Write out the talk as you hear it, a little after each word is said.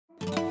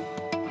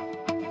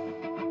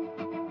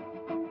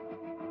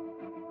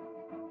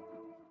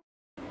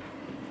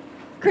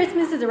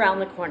Christmas is around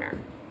the corner.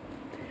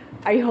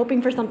 Are you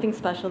hoping for something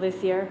special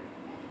this year?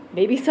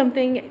 Maybe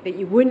something that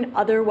you wouldn't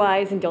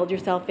otherwise indulge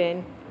yourself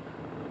in?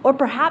 Or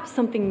perhaps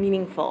something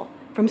meaningful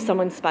from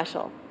someone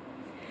special?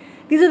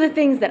 These are the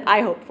things that I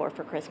hope for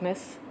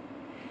Christmas.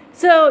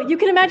 So you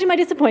can imagine my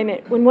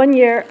disappointment when one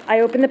year I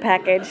opened the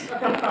package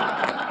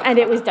and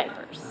it was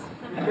diapers.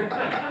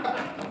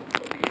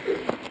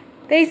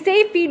 They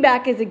say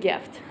feedback is a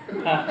gift.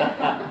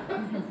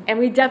 And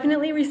we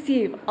definitely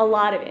receive a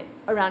lot of it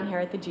around here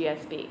at the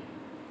GSB.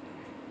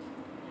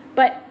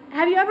 But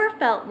have you ever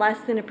felt less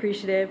than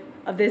appreciative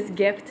of this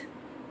gift?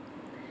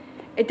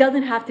 It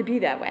doesn't have to be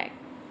that way.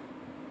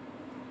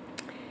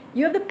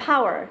 You have the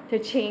power to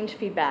change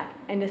feedback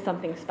into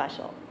something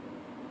special.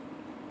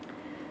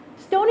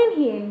 Stone and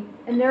Heen,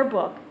 in their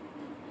book,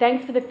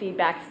 Thanks for the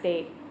Feedback,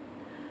 state,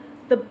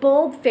 the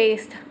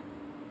bold-faced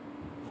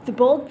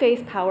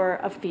power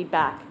of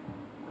feedback,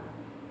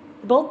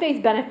 the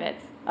bold-faced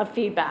benefits of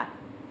feedback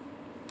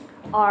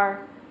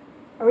are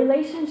our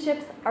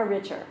relationships are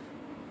richer,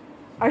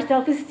 our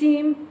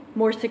self-esteem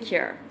more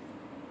secure,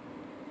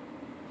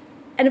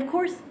 and of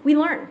course, we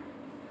learn.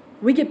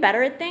 We get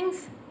better at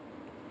things,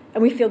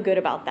 and we feel good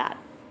about that.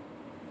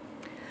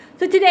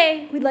 So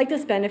today, we'd like to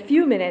spend a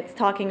few minutes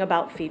talking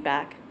about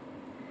feedback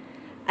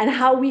and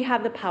how we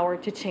have the power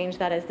to change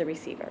that as the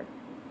receiver.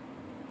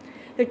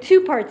 There are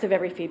two parts of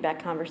every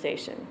feedback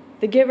conversation,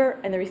 the giver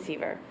and the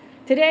receiver.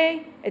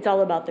 Today, it's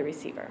all about the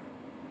receiver.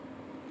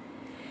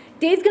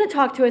 Dave's going to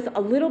talk to us a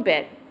little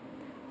bit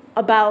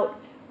about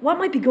what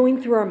might be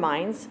going through our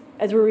minds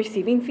as we're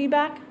receiving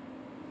feedback.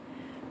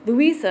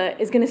 Luiza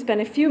is going to spend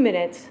a few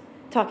minutes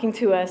talking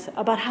to us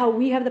about how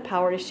we have the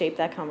power to shape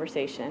that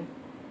conversation.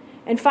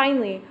 And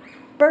finally,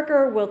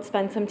 Berker will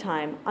spend some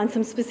time on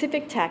some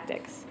specific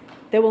tactics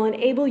that will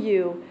enable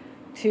you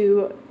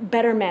to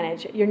better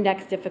manage your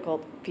next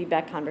difficult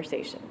feedback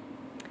conversation.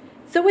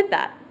 So with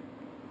that,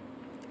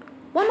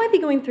 what might be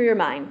going through your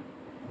mind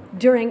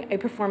during a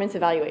performance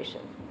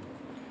evaluation?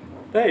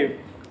 Dave,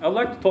 I'd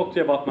like to talk to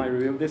you about my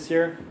review this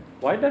year.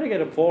 Why did I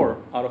get a 4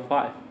 out of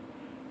 5?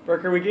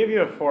 Berker, we gave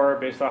you a 4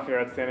 based off your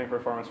outstanding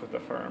performance with the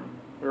firm.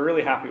 We're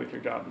really happy with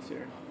your job this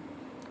year.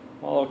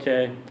 Well,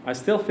 okay. I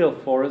still feel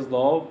 4 is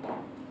low,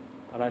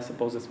 but I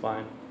suppose it's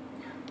fine.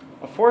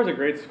 A 4 is a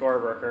great score,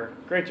 Berker.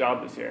 Great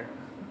job this year.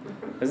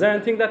 Is there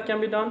anything that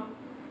can be done?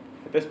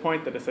 At this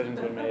point, the decision's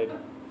been made.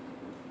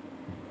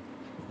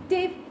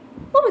 Dave,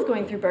 what was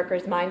going through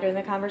Berker's mind during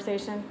the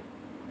conversation?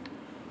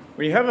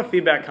 When you have a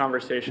feedback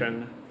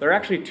conversation, there are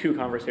actually 2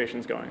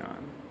 conversations going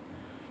on.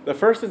 The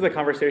first is the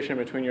conversation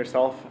between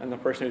yourself and the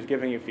person who's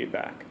giving you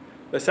feedback.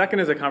 The second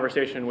is a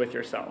conversation with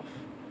yourself.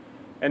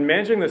 And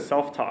managing this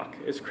self-talk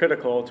is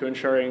critical to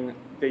ensuring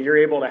that you're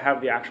able to have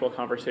the actual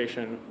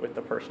conversation with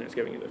the person who's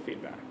giving you the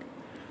feedback.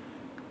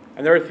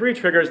 And there are 3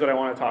 triggers that I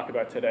want to talk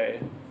about today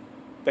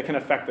that can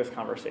affect this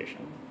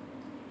conversation.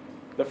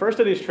 The first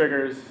of these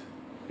triggers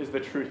is the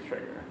truth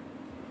trigger.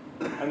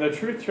 And the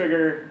truth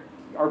trigger,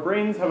 our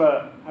brains have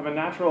a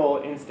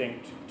natural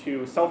instinct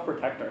to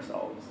self-protect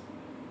ourselves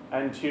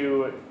and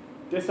to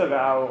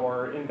disavow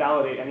or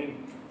invalidate any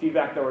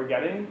feedback that we're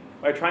getting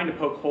by trying to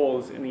poke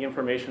holes in the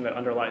information that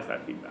underlies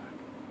that feedback.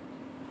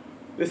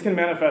 This can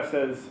manifest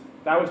as,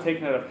 that was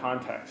taken out of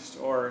context,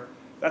 or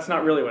that's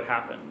not really what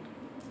happened.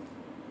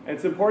 And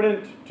it's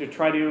important to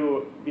try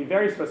to be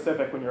very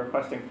specific when you're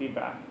requesting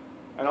feedback,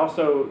 and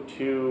also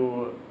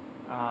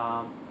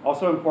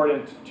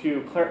important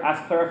to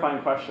ask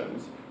clarifying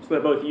questions so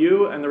that both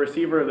you and the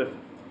receiver,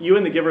 you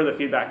and the giver of the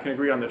feedback can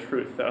agree on the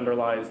truth that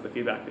underlies the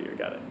feedback that you're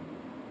getting.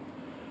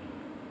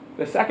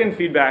 The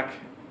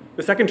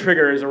second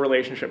trigger is a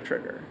relationship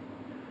trigger.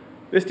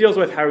 This deals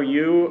with how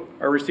you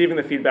are receiving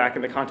the feedback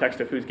in the context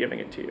of who's giving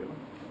it to you.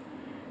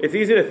 It's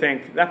easy to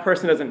think, that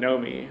person doesn't know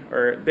me,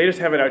 or they just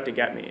have it out to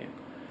get me,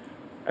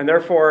 and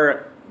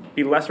therefore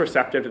be less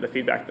receptive to the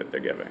feedback that they're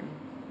giving.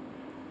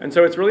 And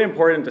so it's really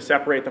important to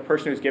separate the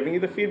person who's giving you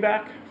the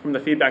feedback from the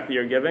feedback that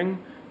you're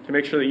giving to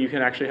make sure that you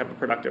can actually have a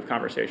productive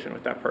conversation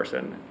with that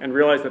person and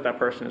realize that that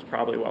person is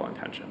probably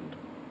well-intentioned.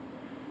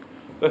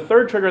 The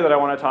third trigger that I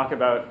want to talk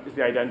about is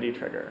the identity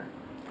trigger.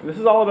 And this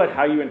is all about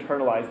how you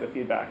internalize the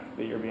feedback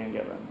that you're being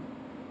given.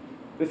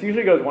 This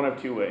usually goes one of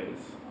 2 ways.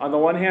 On the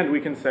one hand, we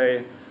can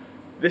say,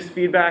 this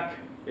feedback,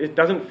 it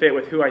doesn't fit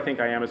with who I think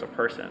I am as a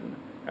person,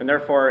 and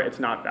therefore it's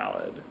not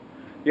valid.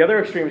 The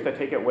other extreme is to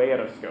take it way out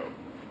of scope.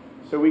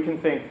 So we can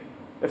think,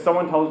 if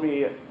someone tells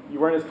me you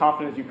weren't as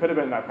confident as you could have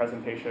been in that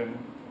presentation,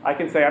 I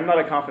can say I'm not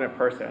a confident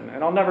person,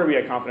 and I'll never be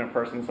a confident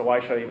person, so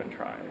why should I even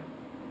try?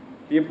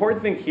 The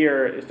important thing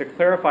here is to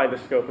clarify the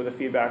scope of the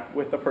feedback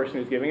with the person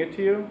who's giving it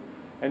to you,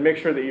 and make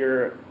sure that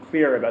you're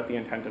clear about the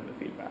intent of the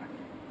feedback.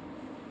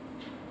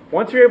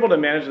 Once you're able to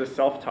manage the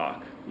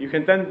self-talk, you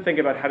can then think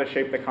about how to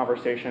shape the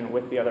conversation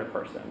with the other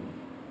person.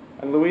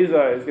 And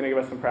Luiza is going to give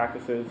us some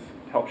practices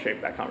to help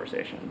shape that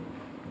conversation.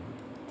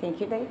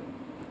 Thank you, Dave.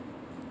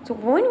 So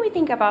when we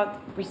think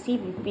about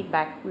receiving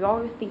feedback, we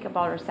always think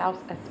about ourselves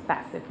as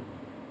passive.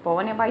 But I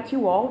want to invite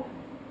you all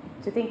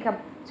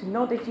to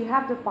know that you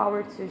have the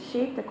power to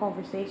shape the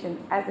conversation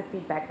as a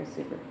feedback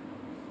receiver.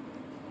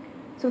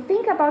 So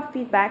think about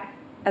feedback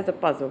as a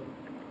puzzle.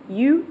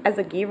 You as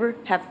a giver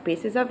have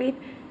pieces of it,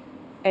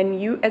 and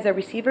you as a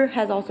receiver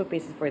has also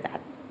pieces for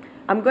that.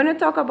 I'm going to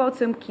talk about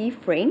some key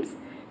frames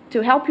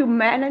to help you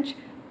manage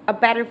a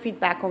better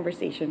feedback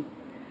conversation.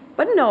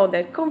 But know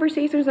that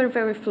conversations are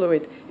very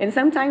fluid, and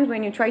sometimes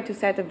when you try to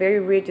set a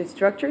very rigid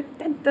structure,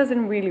 that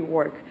doesn't really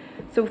work.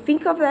 So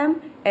think of them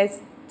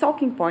as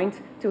talking points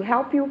to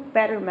help you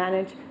better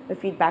manage the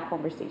feedback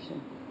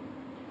conversation.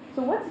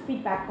 So what's a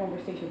feedback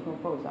conversation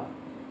composed of?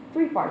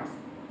 3 parts: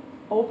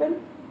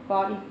 open,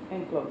 body,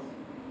 and close.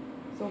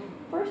 So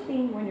first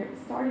thing when you're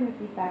starting a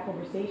feedback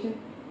conversation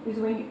is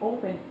when you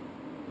open,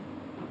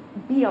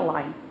 be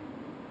aligned.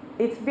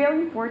 It's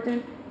very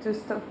important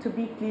to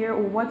be clear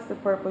on what's the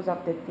purpose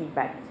of the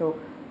feedback. So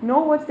know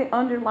what's the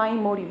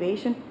underlying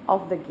motivation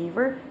of the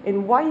giver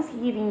and why is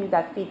he giving you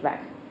that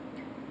feedback.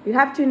 You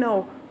have to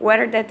know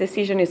whether that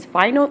decision is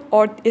final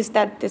or is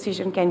that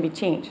decision can be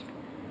changed.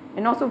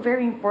 And also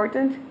very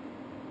important,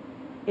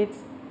 it's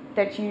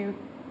that you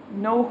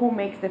know who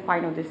makes the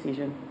final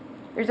decision.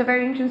 There's a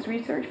very interesting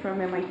research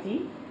from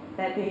MIT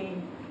that they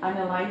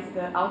analyze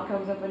the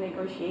outcomes of a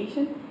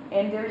negotiation,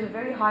 and there's a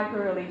very high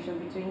correlation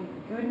between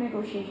good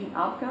negotiation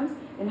outcomes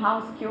and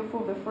how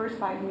skillful the first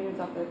 5 minutes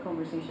of the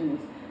conversation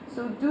is.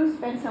 So do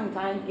spend some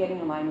time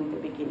getting aligned in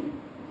the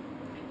beginning.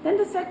 Then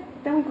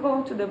we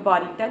go to the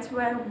body. That's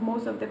where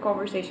most of the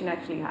conversation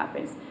actually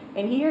happens.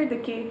 And here the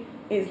key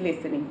is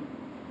listening.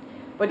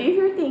 But if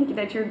you think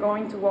that you're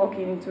going to walk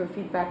into a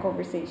feedback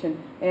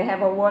conversation and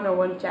have a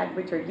one-on-one chat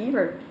with your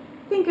giver,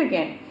 think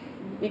again.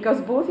 Because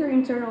both your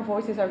internal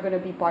voices are going to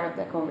be part of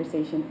that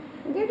conversation.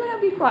 And they're going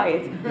to be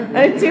quiet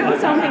until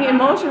something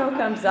emotional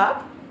comes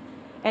up.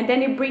 And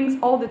then it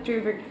brings all the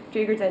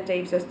triggers that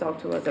Dave just talked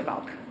to us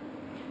about.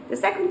 The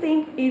second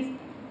thing is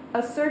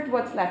assert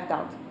what's left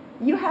out.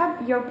 You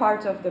have your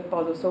parts of the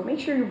puzzle, so make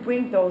sure you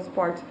bring those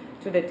parts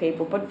to the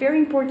table. But very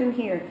important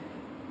here,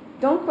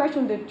 don't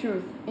question the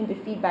truth in the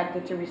feedback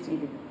that you're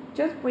receiving.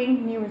 Just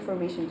bring new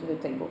information to the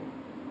table.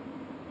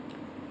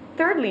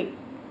 Thirdly,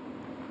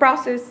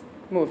 process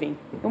moving.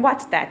 And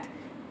what's that?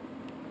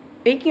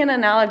 Making an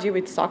analogy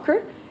with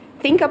soccer,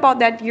 think about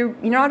that you're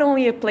not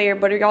only a player,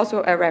 but you're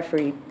also a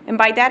referee. And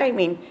by that I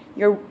mean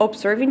you're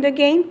observing the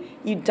game,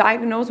 you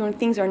diagnose when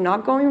things are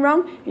not going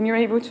wrong, and you're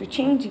able to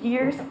change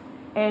gears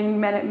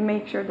and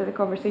make sure that the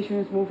conversation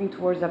is moving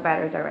towards a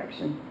better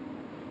direction.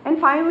 And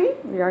finally,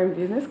 we are in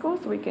business school,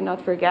 so we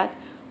cannot forget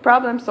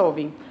problem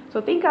solving. So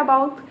think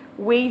about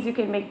ways you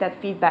can make that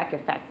feedback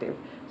effective.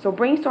 So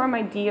brainstorm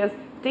ideas,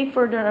 think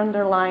further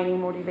underlying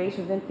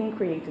motivations, and think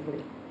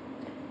creatively.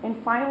 And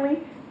finally,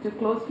 to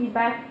close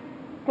feedback,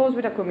 close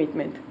with a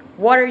commitment.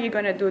 What are you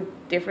going to do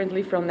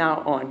differently from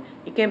now on?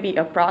 It can be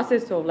a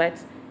process, so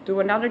let's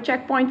do another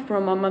checkpoint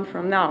from a month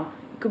from now.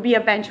 It could be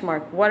a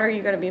benchmark. What are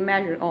you going to be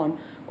measured on?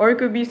 Or it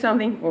could be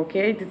something,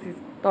 okay, this is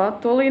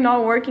totally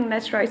not working,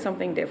 let's try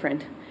something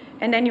different.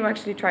 And then you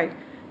actually try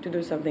to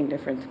do something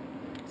different.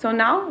 So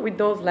now, with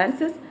those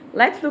lenses,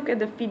 let's look at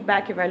the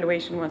feedback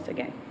evaluation once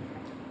again.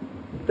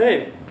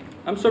 Dave,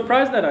 I'm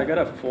surprised that I got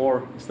a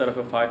 4 instead of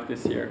a 5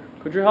 this year.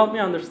 Could you help me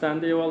understand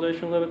the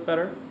evaluation a little bit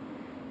better?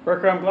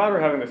 Berker, I'm glad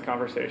we're having this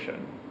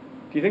conversation.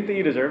 Do you think that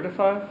you deserved a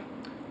 5?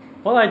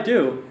 Well, I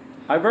do.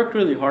 I worked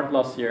really hard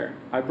last year.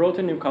 I brought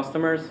in new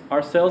customers.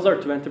 Our sales are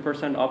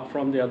 20% up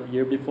from the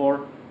year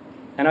before.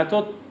 And I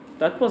thought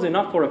that was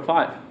enough for a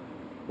 5.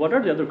 What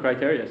are the other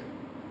criteria?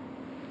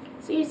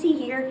 So you see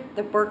here,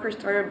 the Berker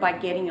started by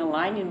getting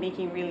aligned and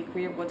making really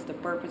clear what's the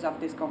purpose of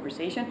this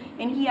conversation,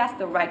 and he asked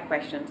the right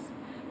questions.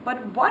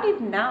 But what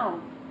if now,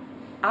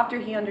 after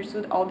he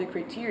understood all the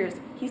criteria,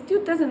 he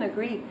still doesn't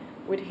agree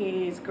with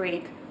his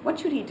grade? What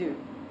should he do?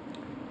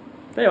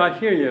 Dave, I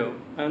hear you.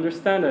 I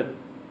understand it.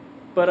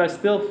 But I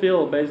still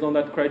feel, based on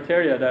that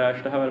criteria, that I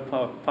should have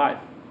a 5.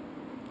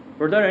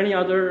 Were there any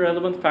other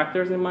relevant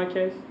factors in my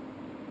case?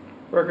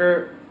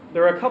 Berker,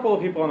 there were a couple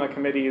of people on the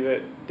committee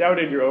that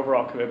doubted your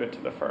overall commitment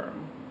to the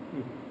firm.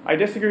 I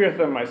disagree with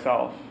them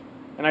myself,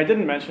 and I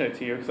didn't mention it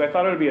to you because I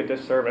thought it would be a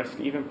disservice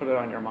to even put it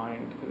on your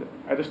mind.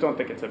 I just don't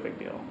think it's a big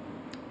deal.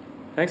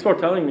 Thanks for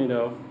telling me,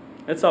 though.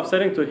 It's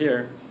upsetting to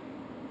hear,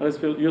 but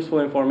it's useful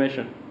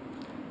information.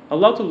 I'd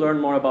love to learn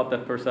more about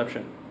that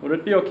perception. Would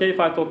it be okay if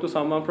I talk to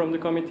someone from the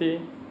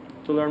committee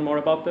to learn more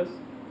about this?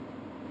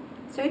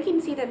 So you can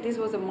see that this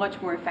was a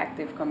much more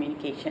effective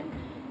communication.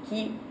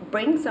 He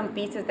brings some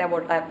pieces that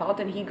were left out,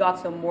 and he got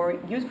some more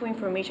useful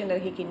information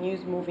that he can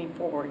use moving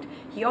forward.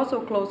 He also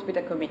closed with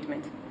a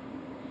commitment.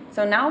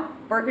 So now,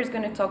 Berker is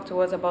going to talk to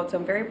us about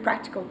some very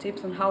practical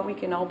tips on how we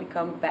can all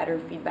become better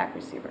feedback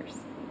receivers.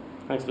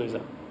 Thanks,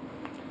 Luiza.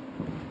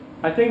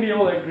 I think we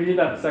all agree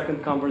that the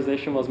second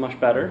conversation was much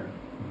better.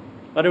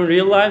 But in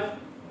real life,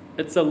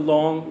 it's a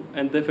long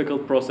and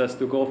difficult process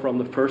to go from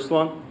the first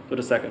one to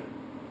the second.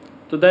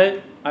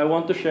 Today, I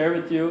want to share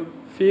with you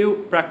a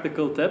few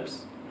practical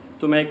tips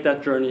to make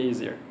that journey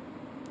easier.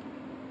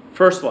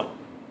 First one,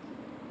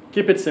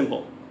 keep it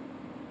simple.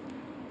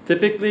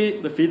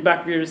 Typically, the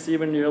feedback we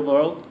receive in the real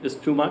world is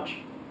too much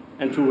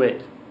and too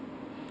vague.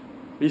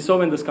 We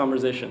saw in this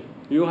conversation,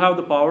 you have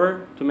the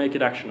power to make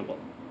it actionable.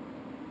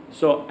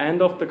 So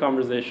end of the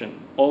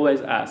conversation,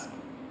 always ask,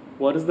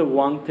 what is the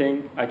one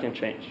thing I can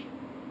change?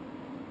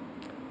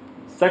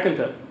 Second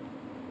tip,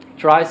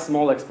 try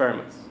small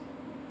experiments.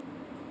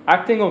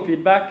 Acting on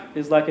feedback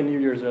is like a New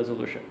Year's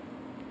resolution.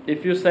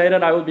 If you say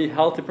that I will be a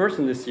healthy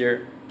person this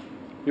year,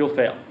 you'll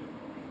fail.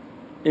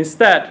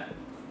 Instead,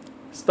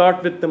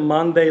 start with the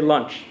Monday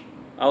lunch.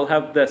 I'll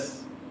have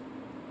this.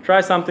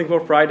 Try something for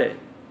Friday.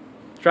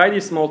 Try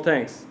these small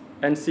things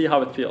and see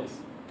how it feels.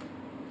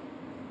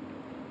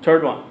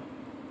 Third one,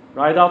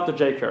 write out the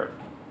J curve.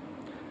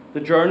 The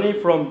journey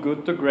from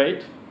good to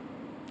great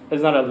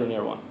is not a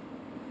linear one.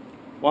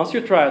 Once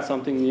you try out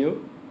something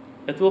new,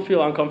 it will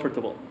feel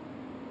uncomfortable.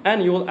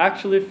 And you will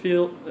actually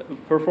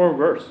perform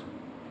worse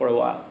for a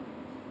while.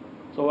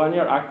 So when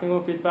you're acting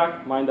on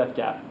feedback, mind that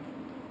gap.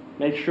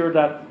 Make sure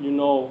that you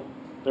know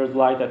there's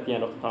light at the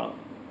end of the tunnel.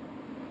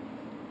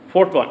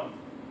 Fourth one,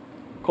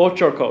 coach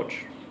your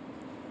coach.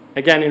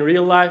 Again, in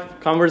real life,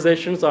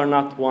 conversations are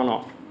not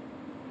one-off.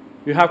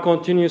 You have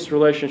continuous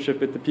relationship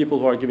with the people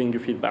who are giving you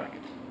feedback.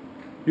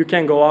 You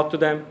can go out to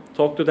them,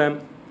 talk to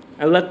them,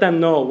 and let them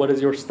know what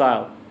is your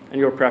style and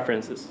your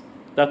preferences.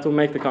 That will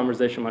make the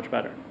conversation much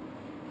better.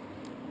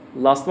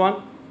 Last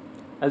one,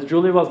 as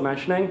Julie was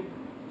mentioning,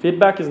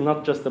 feedback is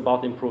not just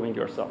about improving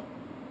yourself.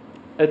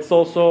 It's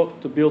also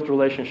to build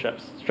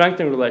relationships,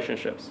 strengthen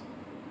relationships.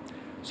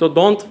 So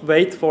don't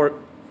wait for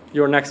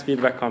your next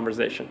feedback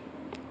conversation.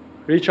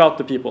 Reach out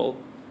to people.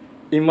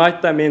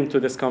 Invite them into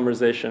this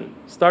conversation.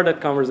 Start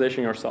that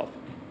conversation yourself.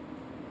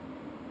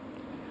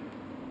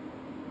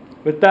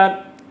 With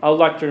that, I would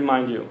like to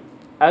remind you,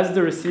 as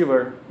the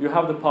receiver, you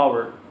have the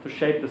power to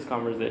shape this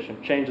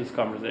conversation, change this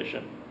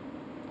conversation.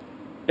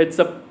 It's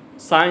a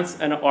science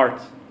and an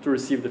art to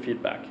receive the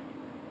feedback.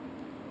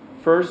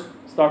 First,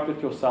 start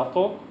with your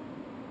self-talk.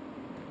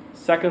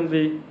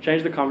 Secondly,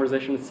 change the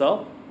conversation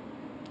itself.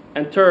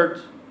 And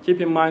third, keep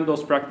in mind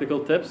those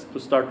practical tips to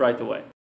start right away.